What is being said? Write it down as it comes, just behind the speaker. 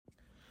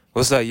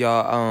What's up,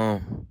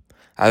 y'all?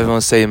 I just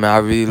want to say, man, I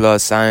really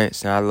love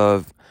science and I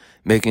love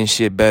making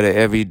shit better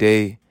every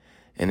day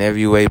in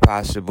every way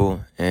possible,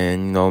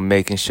 and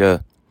making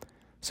sure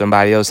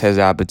somebody else has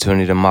the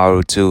opportunity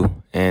tomorrow too,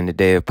 and the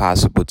day if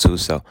possible too.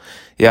 So,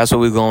 yeah, that's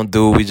what we're gonna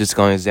do. We just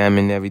gonna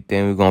examine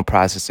everything. We're gonna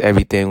process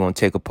everything. We're gonna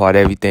take apart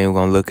everything. We're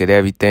gonna look at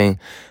everything.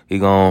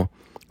 We're gonna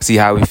see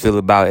how we feel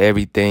about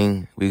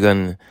everything. We're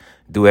gonna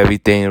do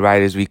everything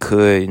right as we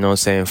could,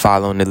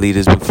 following the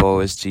leaders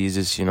before us,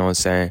 Jesus,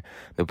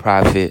 the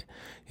prophet,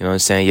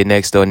 your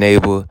next door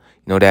neighbor,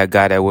 that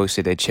guy that works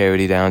at that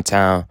charity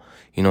downtown,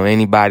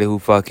 anybody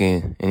who's worth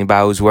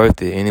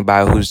it,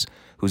 anybody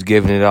who's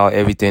giving it all,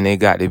 everything they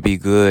got to be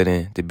good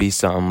and to be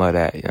something of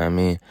that, you know what I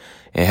mean?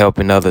 And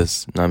helping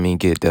others, you know what I mean,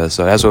 get there.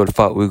 So that's what the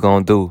fuck we're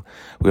gonna do.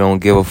 We don't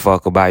give a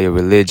fuck about your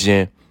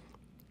religion.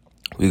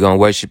 We're gonna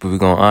worship it, we're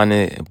gonna honor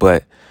it,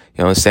 but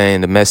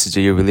the message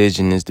of your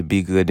religion is to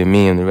be good to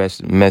me, and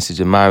the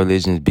message of my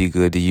religion is to be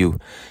good to you.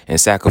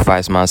 And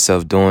sacrifice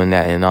myself doing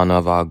that in honor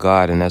of our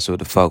God, and that's what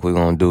the fuck we're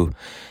gonna do.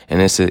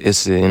 And it's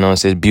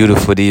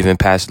beautiful to even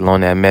pass along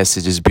that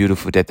message. It's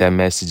beautiful that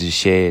message is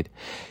shared,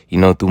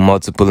 through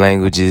multiple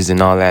languages and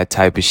all that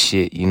type of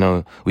shit.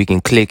 We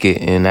can click it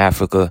in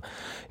Africa,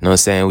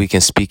 we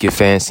can speak it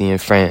fancy in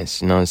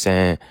France,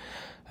 and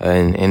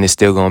it's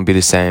still gonna be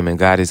the same. And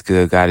God is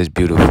good, God is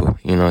beautiful.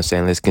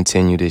 Let's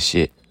continue this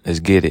shit. Let's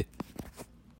get it.